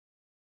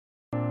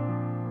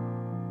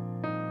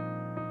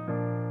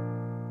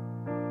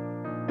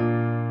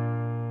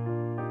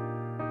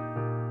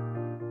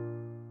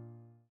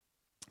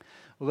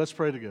Well, let's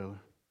pray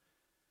together.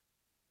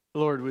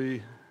 Lord,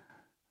 we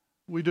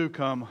do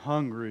come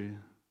hungry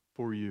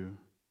for you.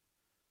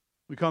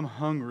 We come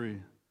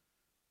hungry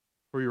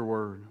for your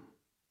word.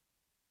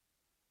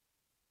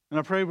 And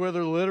I pray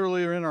whether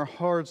literally or in our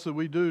hearts that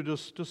we do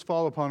just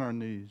fall upon our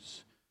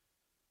knees.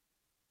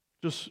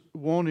 Just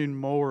wanting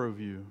more of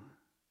you.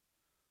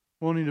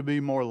 Wanting to be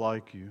more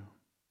like you.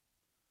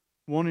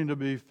 Wanting to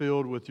be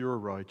filled with your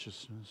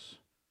righteousness.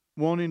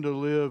 Wanting to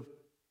live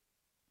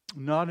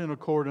not in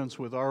accordance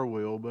with our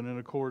will, but in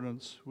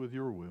accordance with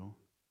your will.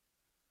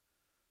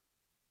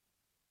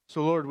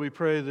 So, Lord, we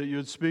pray that you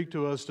would speak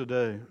to us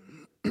today,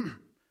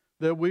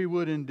 that we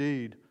would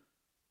indeed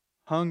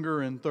hunger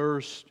and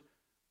thirst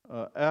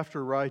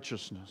after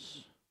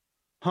righteousness.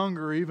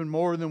 Hunger even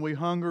more than we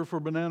hunger for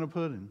banana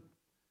pudding.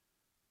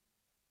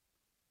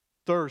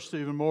 Thirst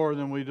even more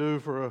than we do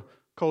for a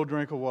cold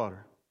drink of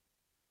water.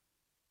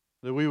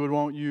 That we would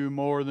want you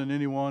more than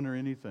anyone or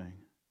anything.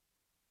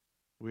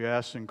 We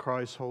ask in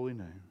Christ's holy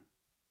name.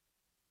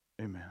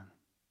 Amen.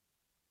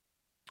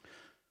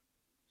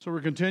 So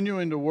we're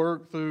continuing to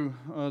work through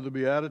the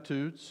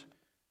Beatitudes.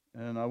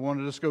 And I want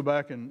to just go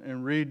back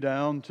and read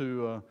down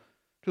to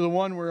the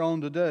one we're on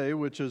today,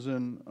 which is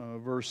in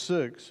verse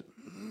 6.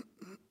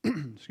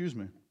 Excuse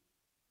me.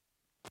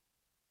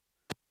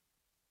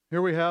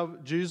 Here we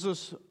have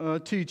Jesus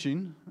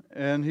teaching,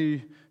 and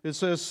it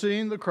says,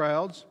 seeing the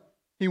crowds,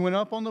 he went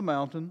up on the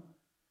mountain,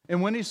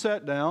 and when he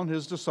sat down,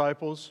 his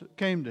disciples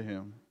came to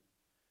him.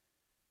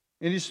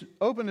 And he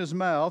opened his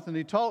mouth, and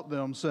he taught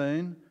them,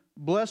 saying,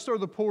 blessed are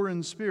the poor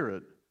in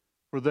spirit,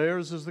 for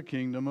theirs is the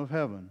kingdom of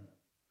heaven.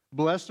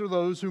 Blessed are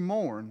those who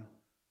mourn,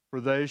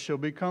 for they shall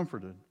be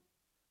comforted.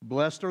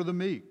 Blessed are the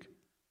meek,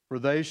 for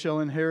they shall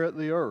inherit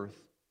the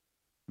earth.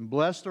 And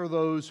blessed are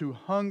those who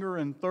hunger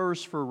and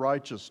thirst for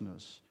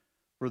righteousness,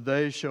 for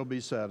they shall be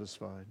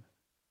satisfied.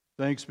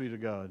 Thanks be to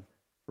God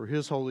for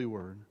his holy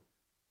word.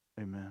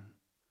 Amen.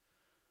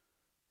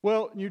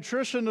 Well,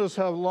 nutritionists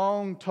have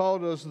long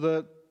taught us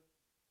that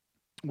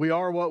we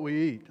are what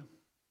we eat.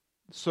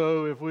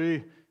 So if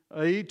we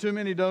eat too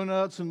many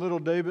donuts and little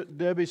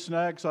Debbie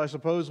snacks, I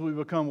suppose we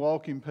become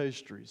walking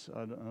pastries.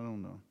 I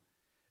don't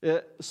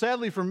know.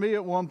 Sadly for me,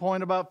 at one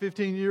point, about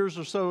 15 years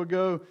or so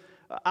ago,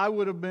 I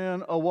would have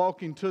been a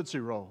walking Tootsie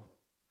Roll.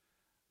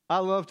 I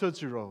love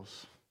Tootsie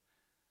Rolls.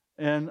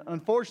 And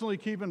unfortunately,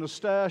 keeping a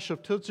stash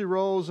of Tootsie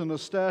Rolls and a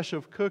stash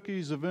of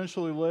cookies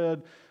eventually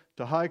led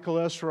to high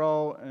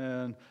cholesterol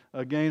and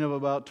a gain of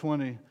about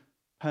 20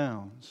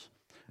 pounds.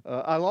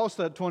 I lost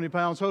that 20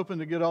 pounds hoping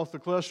to get off the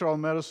cholesterol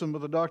medicine, but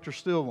the doctor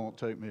still won't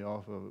take me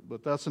off of it.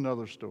 But that's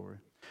another story.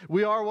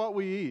 We are what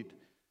we eat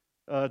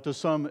to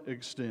some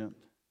extent.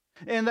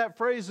 And that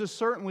phrase is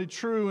certainly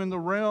true in the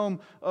realm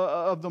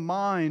of the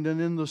mind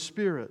and in the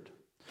spirit.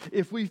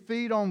 If we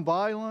feed on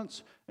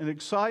violence and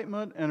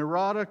excitement and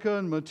erotica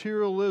and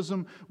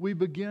materialism, we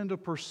begin to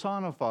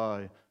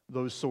personify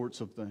those sorts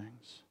of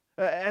things.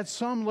 At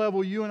some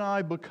level, you and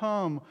I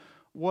become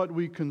what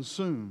we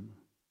consume.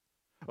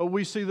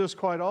 We see this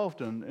quite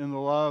often in the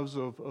lives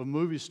of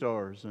movie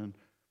stars and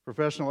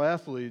professional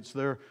athletes.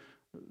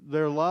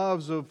 Their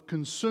lives of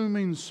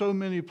consuming so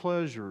many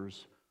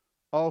pleasures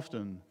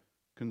often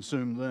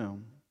consume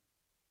them.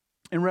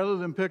 And rather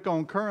than pick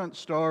on current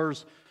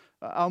stars,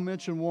 I'll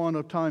mention one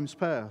of times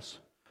past.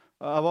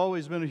 I've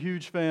always been a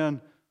huge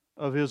fan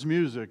of his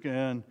music,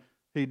 and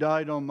he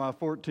died on my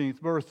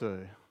 14th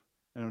birthday.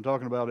 And I'm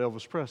talking about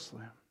Elvis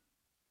Presley.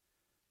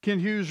 Ken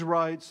Hughes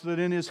writes that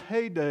in his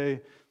heyday,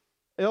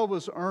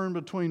 Elvis earned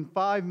between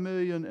 $5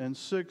 million and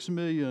 $6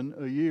 million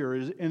a year.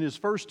 In his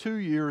first 2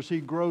 years, he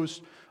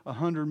grossed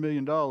 $100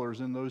 million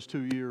in those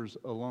 2 years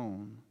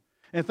alone.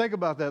 And think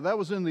about that. That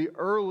was in the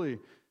early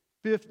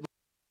 50s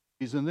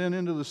and then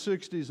into the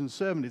 60s and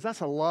 70s.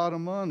 That's a lot of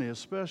money,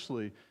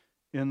 especially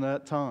in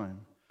that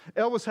time.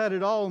 Elvis had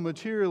it all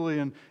materially,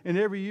 and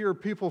every year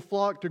people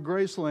flocked to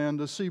Graceland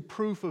to see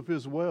proof of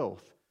his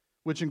wealth,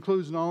 which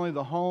includes not only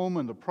the home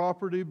and the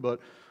property, but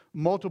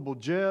multiple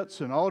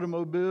jets and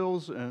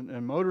automobiles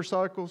and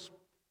motorcycles.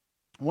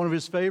 One of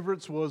his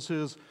favorites was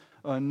his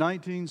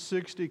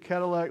 1960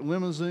 Cadillac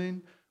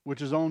limousine,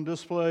 which is on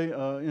display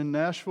in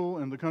Nashville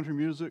in the Country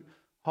Music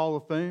Hall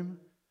of Fame.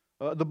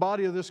 The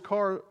body of this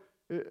car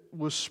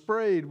was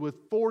sprayed with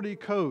 40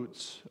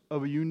 coats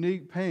of a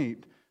unique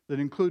paint that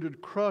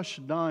included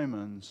crushed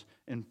diamonds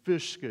and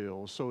fish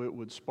scales so it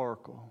would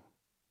sparkle.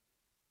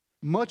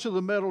 Much of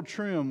the metal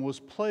trim was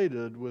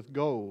plated with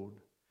gold.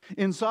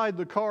 Inside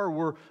the car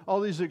were all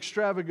these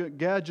extravagant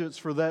gadgets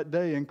for that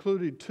day,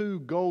 including 2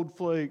 gold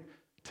flake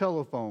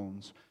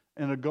telephones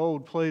and a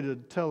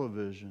gold-plated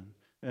television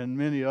and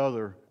many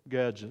other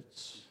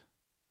gadgets.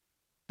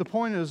 The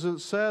point is that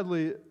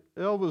sadly,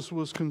 Elvis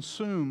was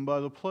consumed by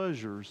the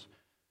pleasures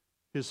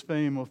his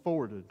fame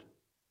afforded.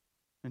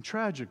 And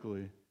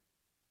tragically,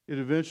 it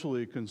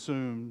eventually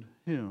consumed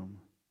him.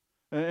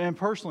 And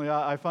personally,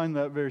 I find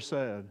that very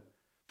sad.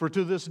 For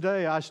to this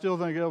day, I still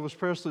think Elvis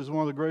Presley is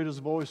one of the greatest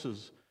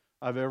voices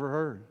I've ever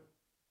heard.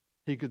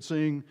 He could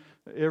sing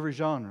every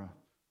genre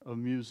of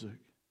music.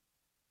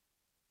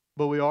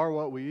 But we are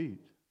what we eat.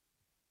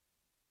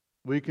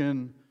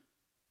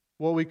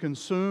 What we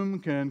consume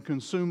can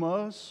consume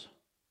us,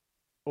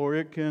 or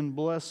it can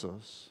bless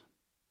us.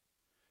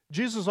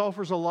 Jesus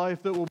offers a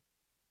life that will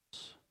bless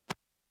us,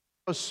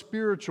 a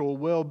spiritual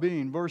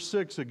well-being. Verse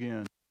 6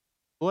 again.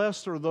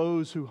 Blessed are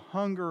those who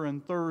hunger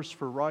and thirst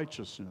for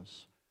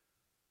righteousness,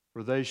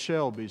 for they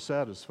shall be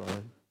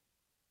satisfied.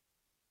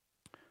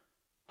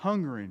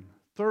 Hungering,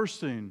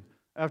 thirsting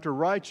after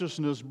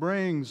righteousness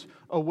brings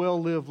a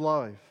well-lived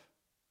life.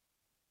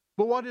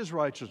 But what is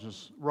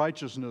righteousness?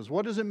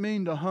 What does it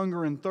mean to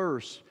hunger and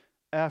thirst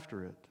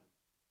after it?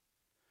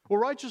 Well,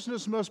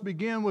 righteousness must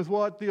begin with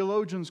what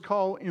theologians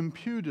call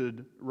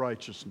imputed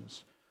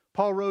righteousness.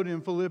 Paul wrote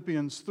in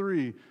Philippians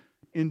 3,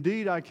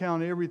 "Indeed, I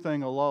count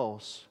everything a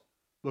loss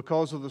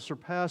because of the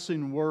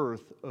surpassing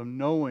worth of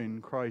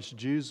knowing Christ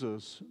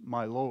Jesus,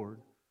 my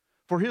Lord.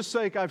 For His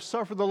sake, I've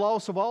suffered the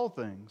loss of all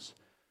things,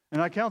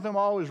 and I count them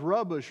all as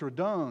rubbish or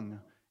dung,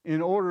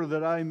 in order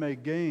that I may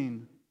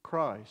gain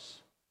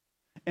Christ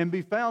and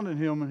be found in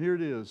Him," and here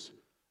it is,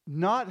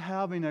 "not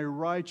having a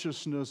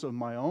righteousness of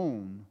my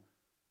own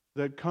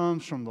that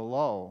comes from the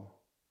law,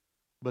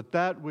 but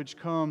that which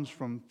comes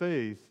from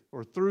faith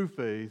or through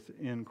faith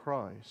in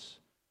Christ,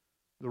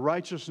 the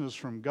righteousness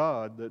from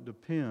God that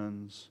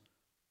depends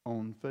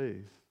on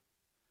faith."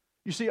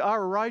 You see,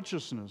 our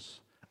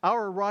righteousness,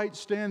 our right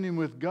standing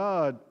with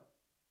God,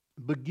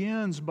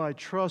 begins by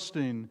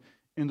trusting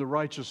in the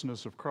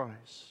righteousness of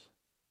Christ.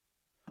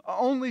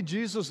 Only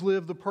Jesus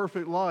lived the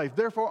perfect life.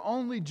 Therefore,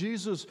 only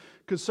Jesus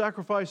could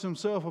sacrifice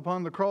Himself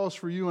upon the cross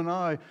for you and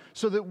I,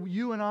 so that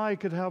you and I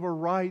could have a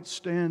right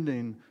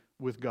standing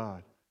with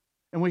God.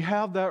 And we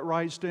have that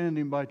right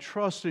standing by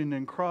trusting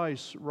in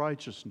Christ's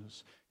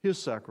righteousness,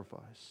 His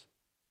sacrifice.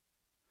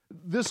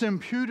 This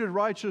imputed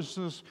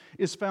righteousness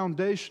is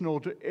foundational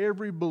to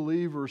every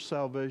believer's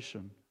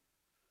salvation.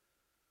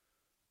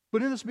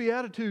 But in this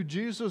beatitude,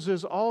 Jesus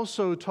is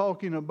also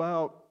talking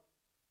about,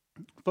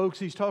 folks,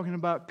 He's talking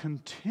about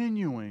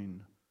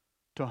continuing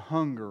to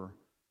hunger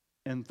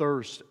and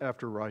thirst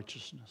after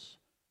righteousness.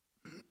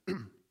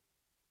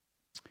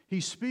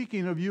 He's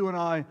speaking of you and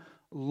I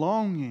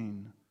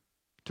longing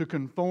to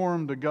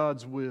conform to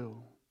God's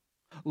will,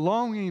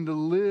 longing to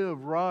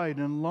live right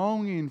and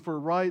longing for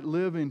right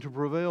living to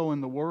prevail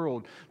in the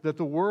world, that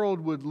the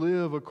world would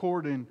live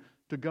according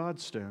to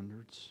God's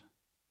standards.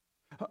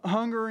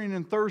 Hungering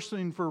and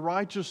thirsting for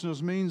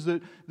righteousness means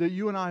that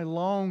you and I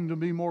long to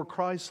be more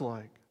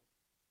Christ-like.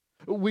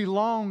 We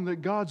long that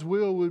God's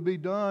will would be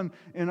done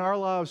in our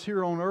lives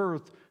here on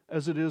earth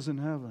as it is in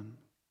heaven.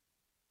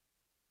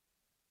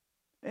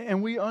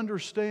 And we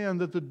understand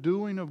that the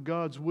doing of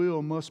God's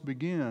will must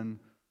begin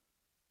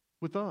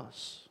with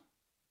us.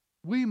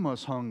 We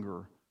must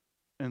hunger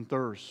and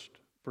thirst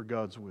for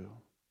God's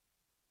will.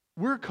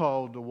 We're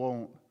called to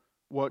want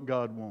what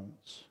God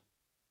wants.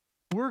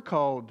 We're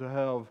called to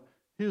have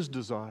His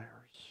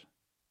desires.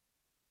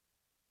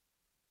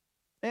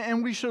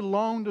 And we should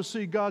long to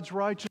see God's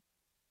righteousness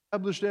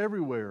established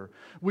everywhere.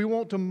 We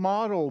want to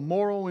model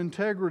moral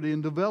integrity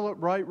and develop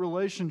right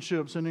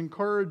relationships and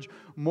encourage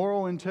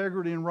moral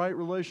integrity and right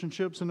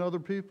relationships in other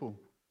people.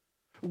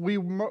 We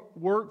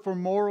work for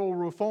moral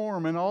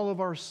reform in all of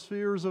our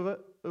spheres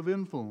of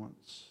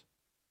influence.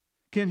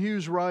 Ken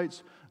Hughes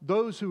writes,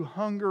 "Those who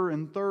hunger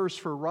and thirst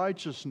for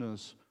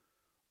righteousness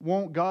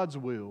want God's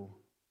will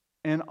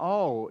and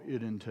all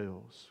it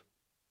entails."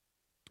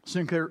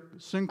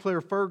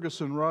 Sinclair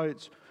Ferguson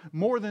writes,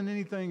 "More than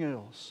anything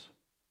else,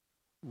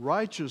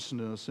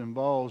 righteousness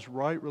involves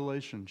right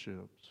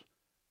relationships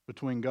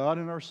between God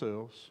and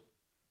ourselves,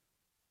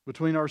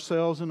 between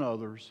ourselves and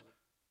others,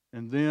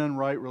 and then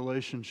right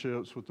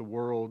relationships with the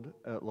world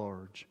at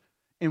large.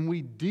 And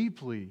we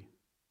deeply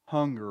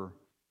hunger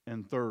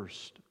and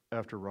thirst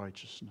after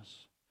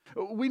righteousness."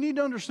 We need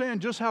to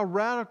understand just how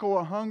radical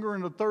a hunger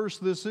and a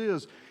thirst this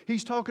is.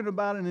 He's talking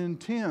about an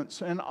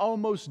intense and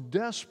almost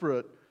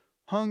desperate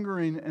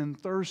hungering and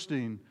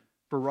thirsting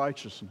for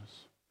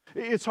righteousness.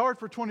 It's hard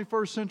for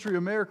 21st century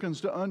Americans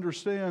to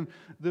understand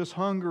this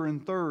hunger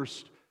and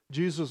thirst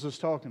Jesus is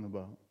talking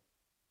about.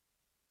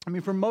 I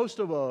mean, for most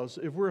of us,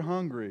 if we're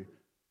hungry,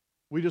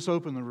 we just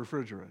open the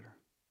refrigerator.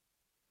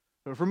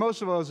 But for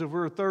most of us, if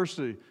we're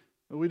thirsty,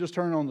 we just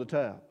turn on the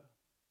tap.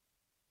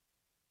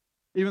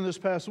 Even this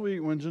past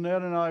week, when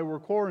Jeanette and I were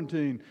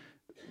quarantined,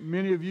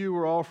 many of you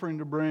were offering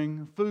to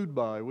bring food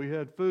by. We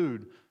had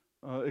food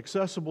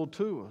accessible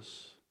to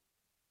us.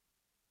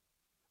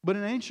 But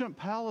in ancient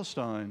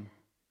Palestine,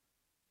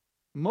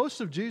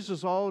 most of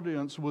Jesus'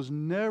 audience was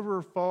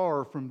never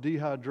far from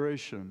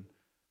dehydration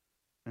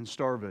and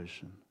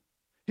starvation.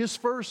 His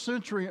first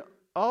century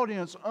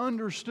audience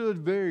understood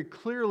very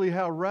clearly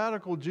how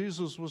radical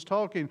Jesus was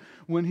talking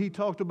when He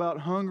talked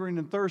about hungering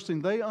and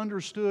thirsting. They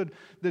understood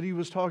that He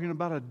was talking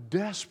about a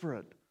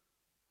desperate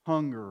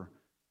hunger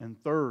and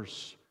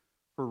thirst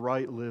for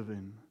right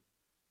living,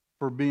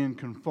 for being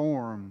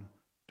conformed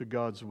to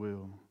God's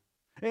will.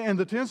 And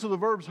the tense of the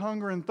verbs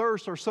hunger and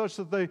thirst are such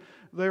that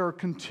they are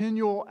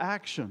continual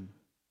action.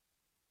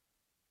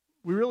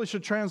 We really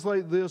should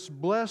translate this: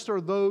 blessed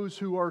are those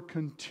who are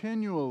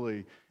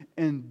continually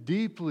and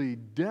deeply,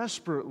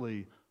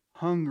 desperately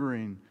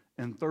hungering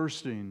and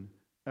thirsting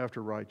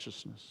after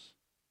righteousness.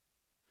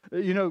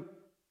 You know,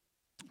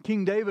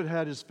 King David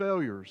had his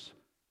failures,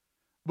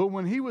 but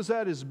when he was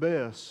at his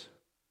best,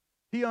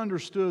 he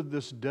understood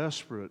this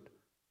desperate,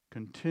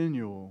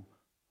 continual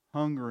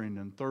hungering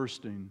and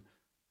thirsting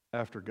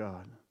after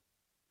God.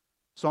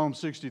 Psalm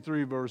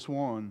 63, verse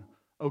 1,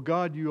 "O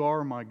God, you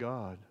are my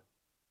God.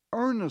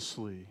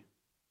 Earnestly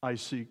I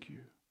seek you.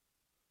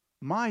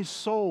 My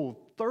soul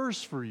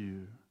thirsts for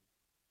you.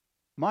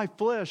 My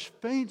flesh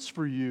faints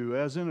for you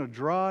as in a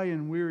dry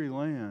and weary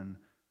land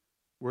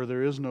where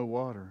there is no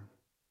water."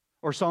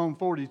 Or Psalm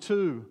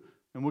 42,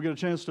 and we'll get a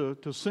chance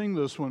to sing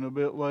this one a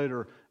bit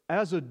later.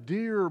 "As a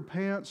deer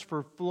pants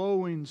for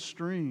flowing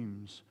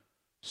streams,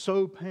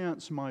 so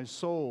pants my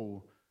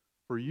soul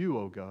for you,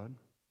 O God.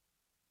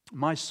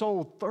 My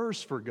soul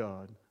thirsts for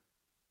God,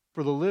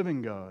 for the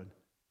living God.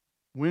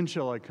 When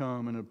shall I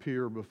come and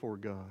appear before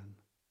God?"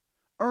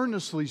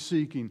 Earnestly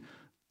seeking,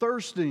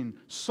 thirsting,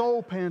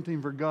 soul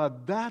panting for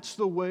God. That's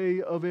the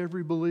way of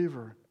every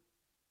believer.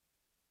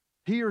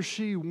 He or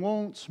she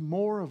wants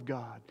more of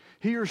God.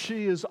 He or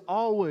she is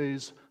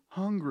always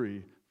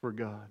hungry for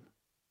God.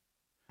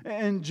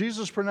 And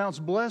Jesus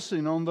pronounced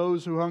blessing on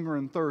those who hunger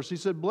and thirst. He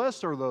said,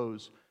 "Blessed are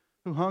those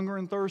who hunger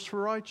and thirst for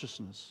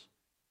righteousness."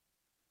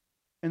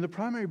 And the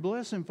primary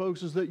blessing,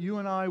 folks, is that you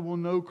and I will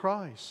know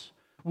Christ.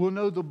 We'll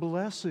know the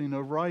blessing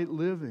of right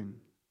living.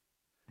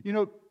 You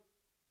know,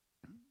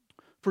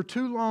 for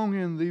too long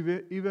in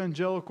the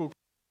evangelical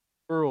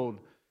world,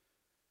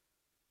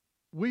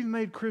 we've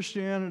made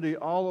Christianity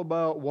all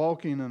about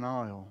walking an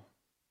aisle,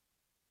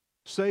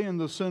 saying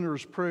the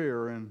sinner's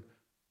prayer, and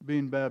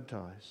being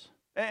baptized.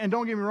 And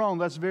don't get me wrong,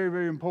 that's very,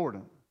 very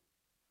important.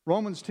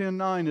 Romans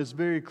 10:9 is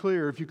very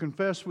clear. If you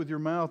confess with your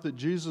mouth that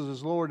Jesus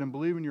is Lord and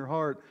believe in your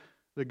heart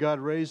that God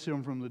raised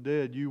Him from the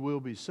dead, you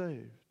will be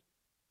saved.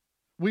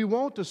 We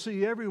want to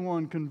see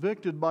everyone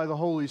convicted by the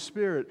Holy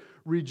Spirit,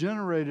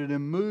 regenerated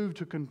and moved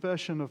to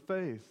confession of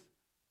faith.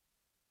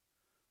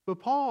 But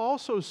Paul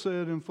also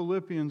said in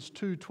Philippians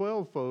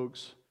 2:12,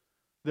 folks,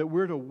 that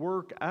we're to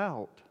work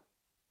out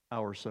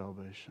our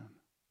salvation.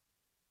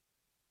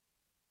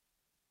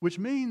 Which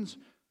means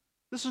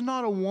this is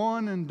not a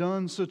one and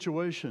done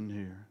situation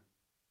here.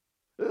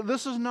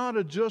 This is not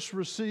a just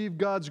receive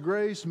God's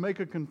grace, make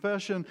a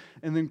confession,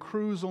 and then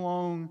cruise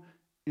along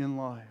in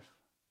life.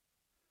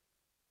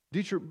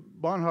 Dietrich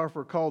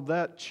Bonhoeffer called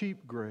that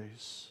cheap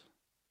grace.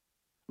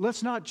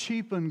 Let's not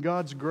cheapen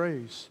God's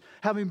grace.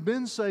 Having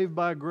been saved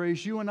by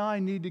grace, you and I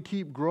need to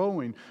keep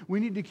growing. We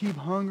need to keep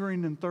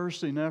hungering and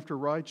thirsting after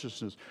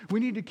righteousness.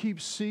 We need to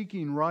keep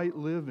seeking right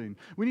living.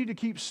 We need to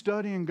keep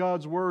studying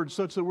God's Word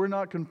such that we're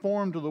not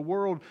conformed to the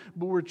world,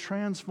 but we're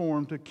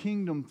transformed to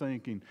kingdom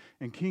thinking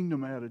and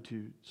kingdom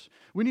attitudes.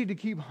 We need to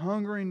keep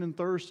hungering and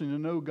thirsting to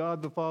know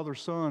God the Father,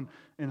 Son,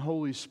 and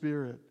Holy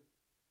Spirit.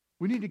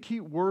 We need to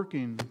keep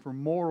working for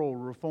moral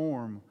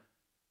reform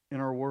in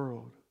our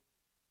world.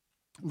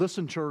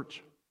 Listen,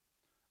 church,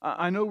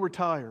 I know we're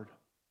tired.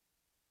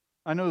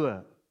 I know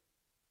that.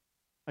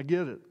 I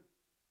get it.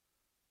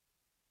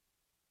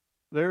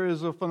 There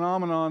is a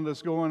phenomenon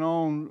that's going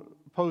on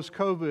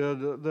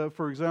post-COVID that,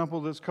 for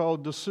example, that's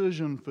called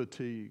decision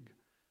fatigue.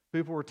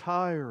 People are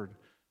tired.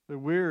 They're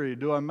weary.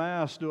 Do I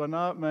mask? Do I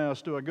not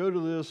mask? Do I go to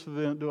this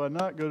event? Do I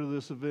not go to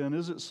this event?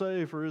 Is it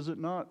safe or is it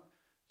not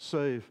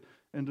safe?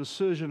 And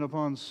decision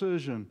upon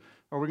decision.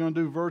 Are we going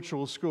to do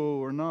virtual school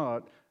or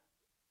not?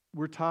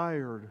 We're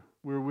tired.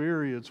 We're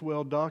weary. It's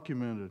well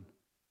documented.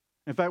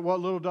 In fact, what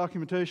little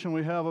documentation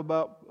we have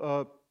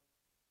about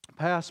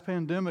past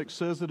pandemics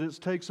says that it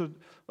takes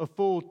a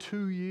full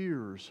 2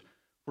 years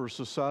for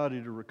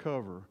society to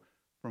recover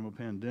from a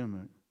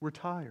pandemic. We're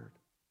tired.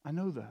 I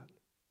know that.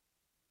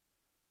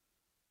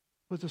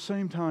 But at the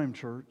same time,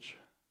 church,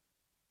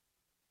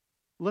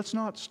 let's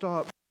not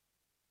stop.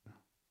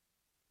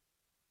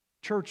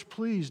 Church,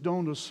 please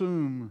don't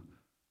assume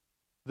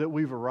that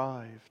we've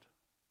arrived.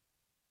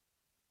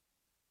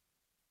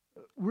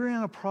 We're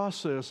in a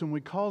process, and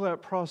we call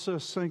that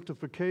process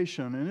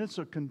sanctification, and it's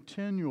a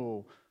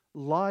continual,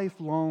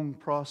 lifelong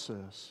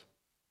process.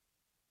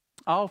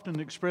 I often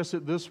express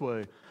it this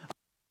way: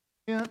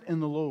 I'm content in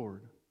the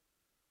Lord,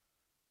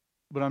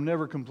 but I'm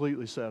never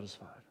completely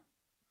satisfied.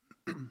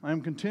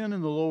 I'm content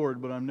in the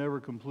Lord, but I'm never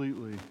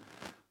completely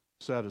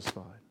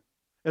satisfied.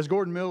 As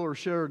Gordon Miller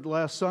shared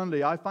last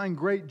Sunday, I find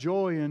great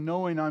joy in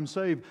knowing I'm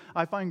saved.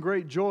 I find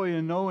great joy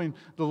in knowing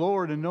the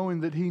Lord and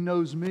knowing that He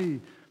knows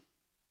me.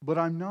 But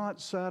I'm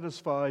not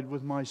satisfied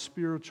with my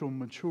spiritual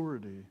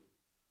maturity.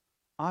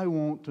 I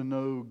want to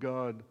know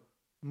God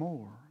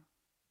more.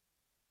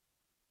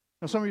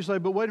 Now some of you say,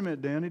 but wait a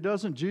minute, Danny,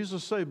 doesn't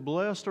Jesus say,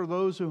 blessed are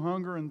those who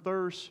hunger and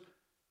thirst,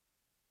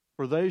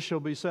 for they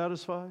shall be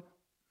satisfied?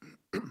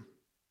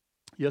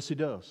 Yes, He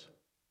does.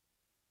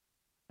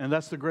 And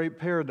that's the great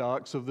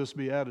paradox of this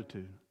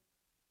beatitude.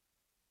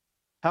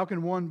 How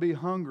can one be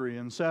hungry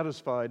and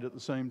satisfied at the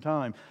same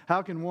time?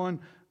 How can one,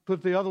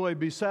 put the other way,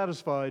 be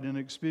satisfied and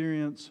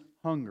experience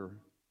hunger?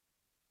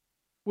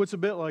 Well, it's a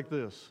bit like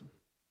this.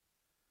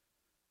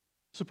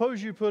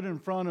 Suppose you put in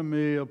front of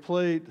me a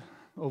plate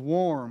of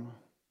warm,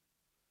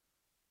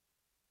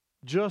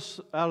 just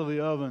out of the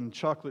oven,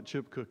 chocolate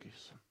chip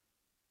cookies.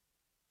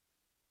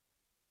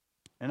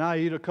 And I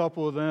eat a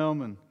couple of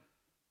them and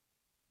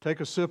take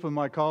a sip of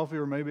my coffee,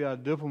 or maybe I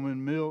dip them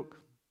in milk,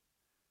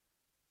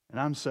 and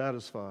I'm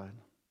satisfied.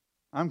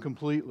 I'm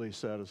completely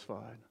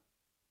satisfied.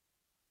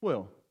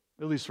 Well,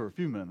 at least for a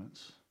few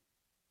minutes.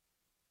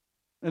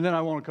 And then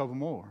I want a couple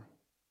more.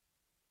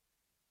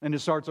 And it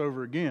starts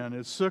over again.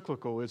 It's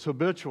cyclical, it's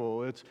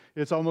habitual,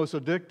 it's almost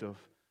addictive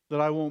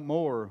that I want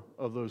more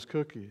of those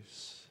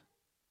cookies.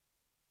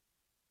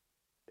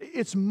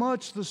 It's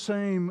much the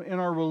same in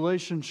our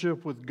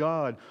relationship with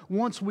God.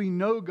 Once we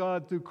know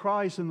God through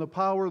Christ and the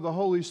power of the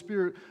Holy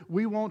Spirit,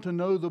 we want to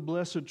know the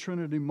blessed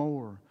Trinity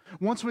more.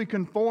 Once we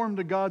conform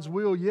to God's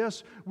will,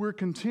 yes, we're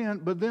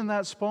content, but then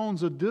that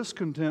spawns a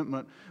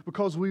discontentment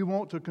because we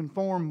want to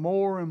conform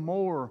more and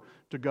more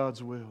to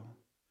God's will.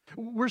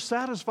 We're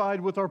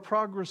satisfied with our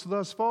progress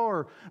thus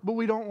far, but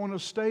we don't want to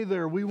stay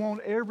there. We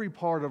want every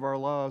part of our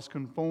lives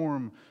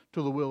conform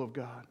to the will of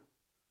God.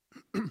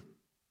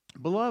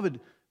 Beloved,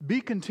 be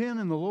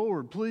content in the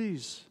Lord,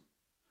 please.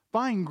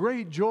 Find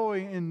great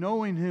joy in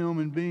knowing Him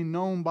and being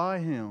known by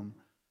Him.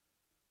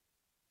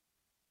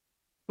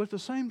 But at the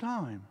same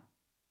time,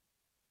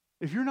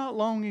 if you're not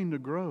longing to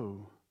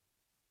grow,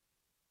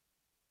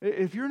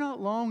 if you're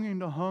not longing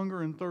to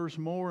hunger and thirst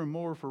more and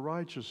more for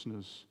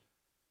righteousness,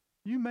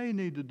 you may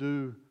need to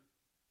do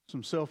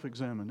some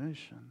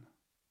self-examination.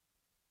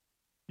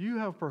 You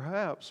have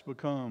perhaps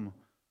become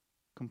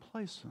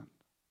complacent.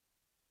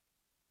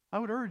 I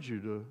would urge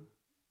you to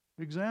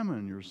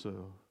examine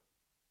yourself.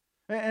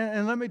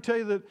 And let me tell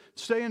you that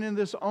staying in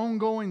this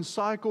ongoing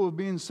cycle of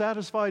being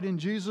satisfied in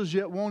Jesus,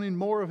 yet wanting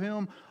more of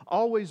Him,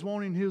 always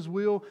wanting His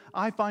will,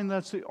 I find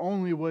that's the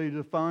only way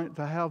to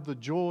have the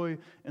joy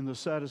and the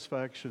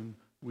satisfaction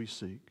we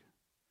seek.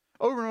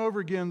 Over and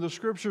over again, the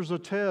Scriptures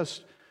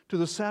attest to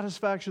the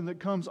satisfaction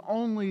that comes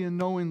only in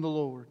knowing the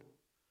Lord.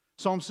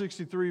 Psalm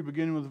 63,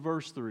 beginning with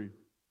verse 3.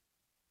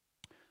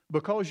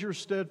 Because your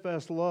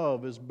steadfast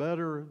love is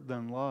better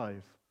than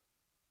life,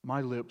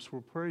 my lips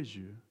will praise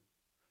you.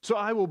 So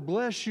I will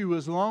bless you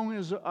as long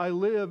as I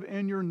live.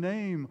 In your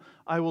name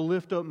I will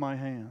lift up my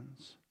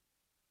hands.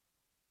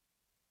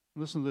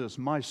 Listen to this.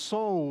 My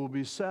soul will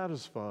be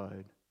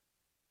satisfied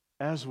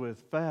as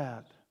with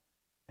fat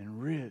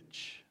and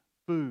rich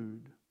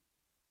food,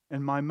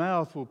 and my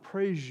mouth will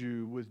praise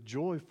you with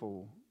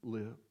joyful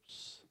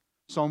lips.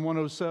 Psalm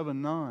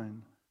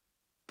 107:9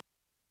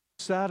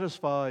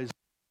 satisfies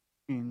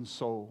the longing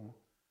soul,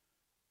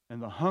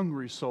 and the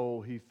hungry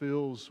soul He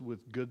fills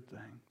with good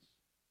things.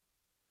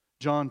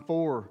 John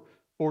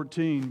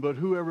 4:14, but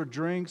whoever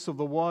drinks of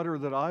the water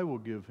that I will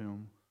give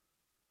him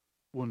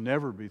will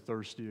never be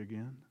thirsty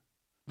again.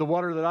 The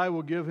water that I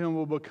will give him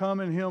will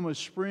become in him a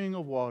spring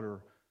of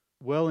water,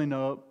 welling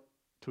up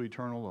to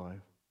eternal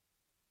life.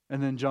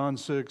 And then John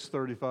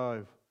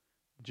 6:35,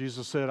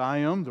 Jesus said, I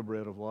am the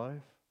bread of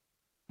life.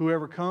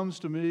 Whoever comes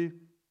to me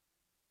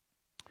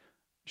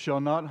shall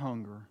not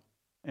hunger,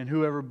 and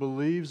whoever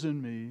believes in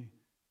me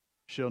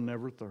shall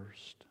never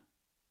thirst.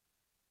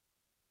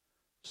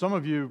 Some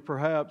of you,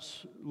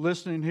 perhaps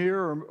listening here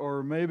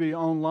or maybe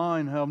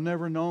online, have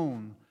never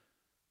known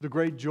the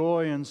great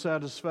joy and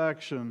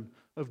satisfaction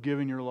of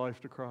giving your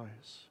life to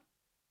Christ.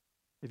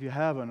 If you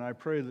haven't, I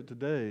pray that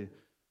today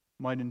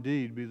might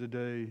indeed be the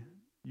day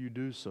you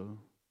do so.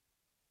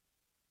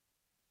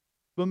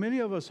 But many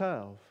of us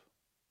have.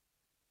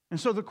 And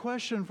so the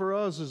question for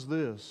us is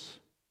this: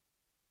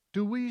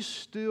 do we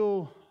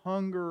still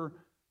hunger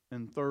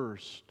and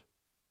thirst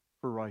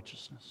for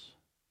righteousness?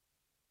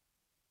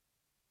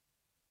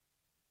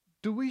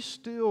 Do we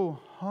still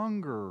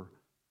hunger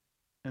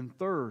and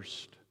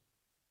thirst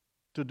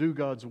to do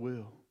God's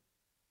will?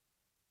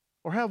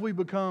 Or have we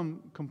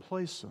become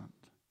complacent,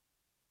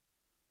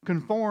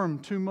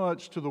 conformed too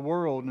much to the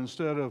world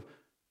instead of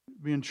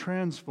being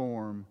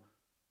transformed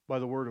by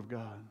the Word of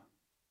God?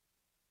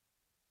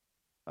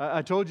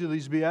 I told you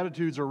these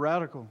Beatitudes are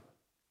radical.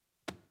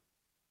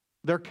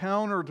 They're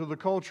counter to the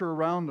culture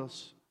around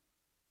us.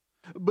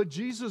 But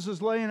Jesus is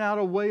laying out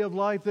a way of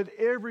life that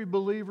every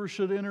believer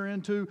should enter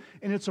into,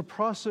 and it's a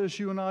process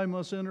you and I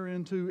must enter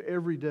into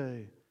every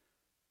day.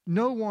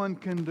 No one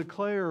can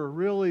declare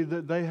really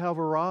that they have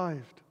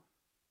arrived.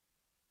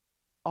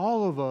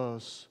 All of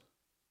us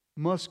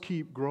must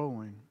keep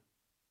growing.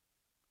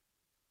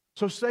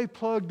 So stay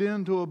plugged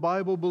into a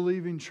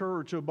Bible-believing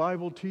church, a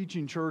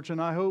Bible-teaching church,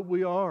 and I hope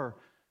we are.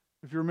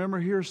 If you're a member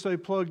here, stay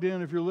plugged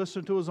in. If you're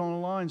listening to us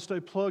online, stay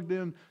plugged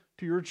in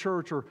to your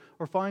church, or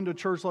find a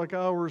church like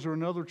ours or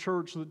another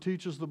church that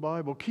teaches the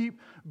Bible. Keep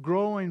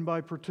growing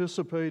by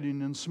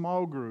participating in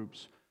small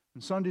groups,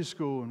 in Sunday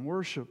school and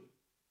worship.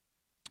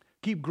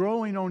 Keep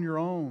growing on your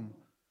own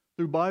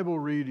through Bible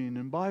reading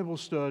and Bible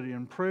study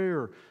and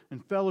prayer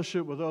and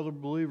fellowship with other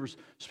believers.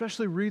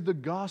 Especially read the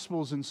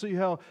Gospels and see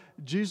how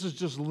Jesus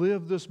just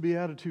lived this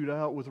beatitude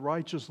out with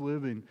righteous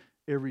living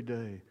every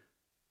day.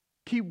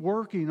 Keep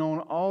working on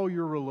all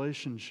your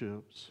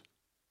relationships.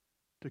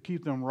 to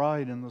keep them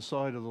right in the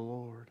sight of the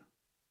Lord.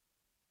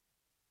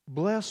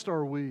 Blessed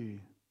are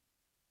we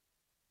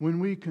when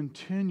we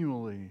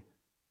continually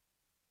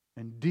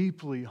and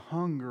deeply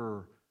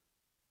hunger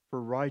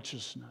for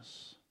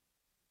righteousness.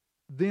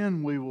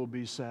 Then we will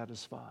be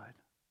satisfied.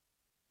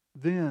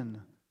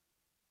 Then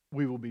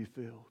we will be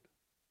filled.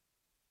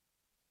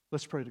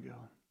 Let's pray to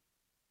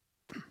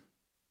God.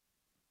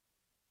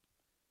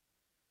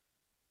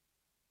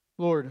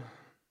 Lord,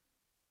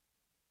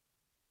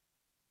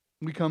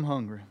 we come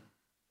hungry.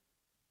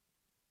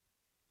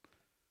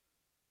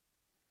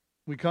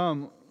 We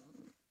come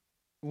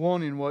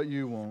wanting what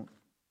you want.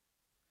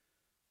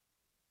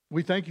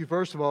 We thank you,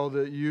 first of all,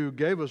 that you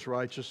gave us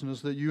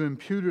righteousness, that you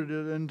imputed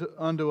it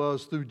unto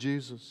us through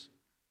Jesus.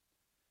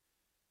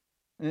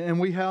 And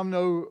we have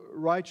no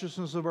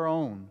righteousness of our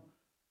own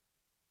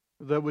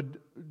that would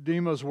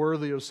deem us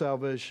worthy of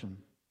salvation.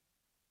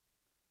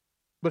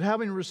 But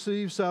having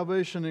received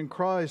salvation in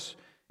Christ,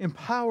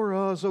 empower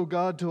us, O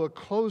God, to a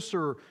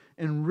closer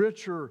and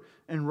richer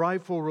and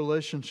rightful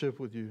relationship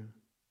with you.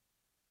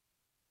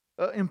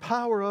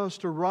 Empower us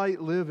to right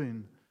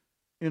living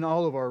in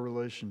all of our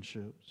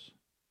relationships.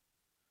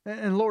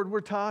 And Lord,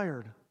 we're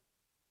tired.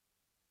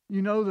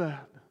 You know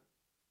that.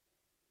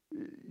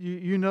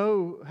 You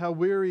know how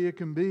weary it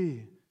can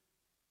be.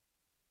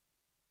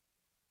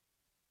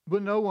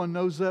 But no one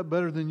knows that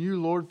better than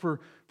you, Lord. For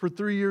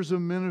 3 years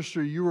of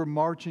ministry, you were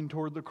marching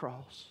toward the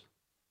cross.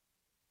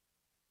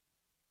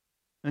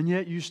 And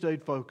yet you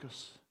stayed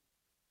focused.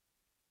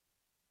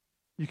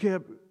 You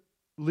kept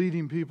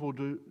leading people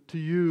to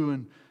you,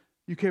 and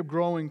you kept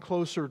growing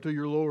closer to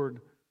your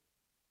Lord,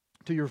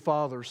 to your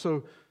Father.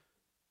 So,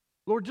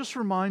 Lord, just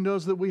remind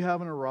us that we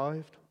haven't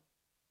arrived,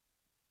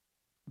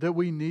 that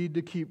we need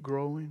to keep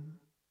growing.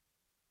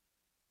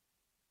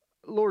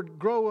 Lord,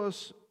 grow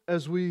us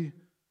as we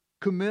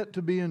commit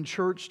to be in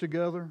church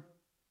together.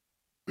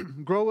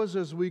 Grow us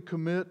as we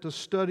commit to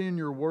studying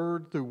your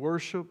word through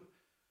worship,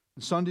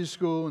 and Sunday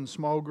school, and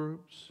small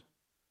groups.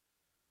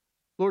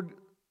 Lord,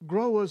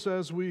 grow us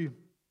as we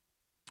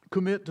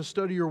commit to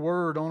study your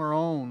word on our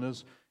own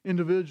as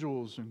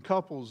individuals and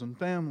couples and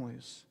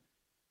families.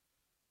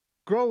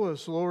 Grow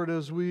us, Lord,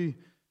 as we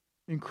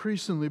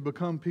increasingly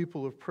become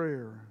people of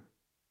prayer.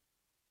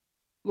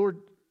 Lord,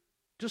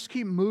 just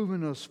keep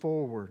moving us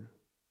forward,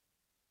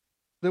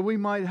 that we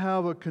might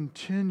have a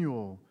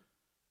continual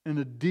and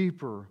a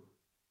deeper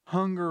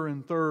hunger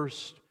and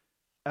thirst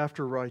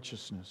after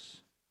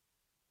righteousness.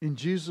 In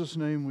Jesus'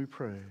 name we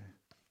pray.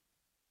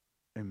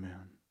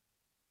 Amen.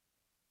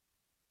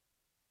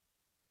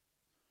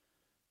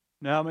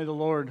 Now may the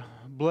Lord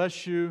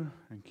bless you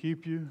and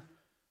keep you.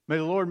 May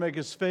the Lord make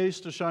his face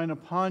to shine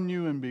upon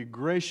you and be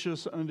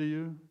gracious unto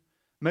you.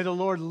 May the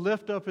Lord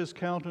lift up his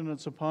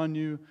countenance upon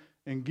you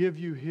and give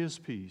you his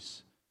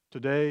peace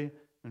today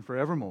and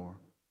forevermore.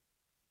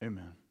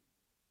 Amen.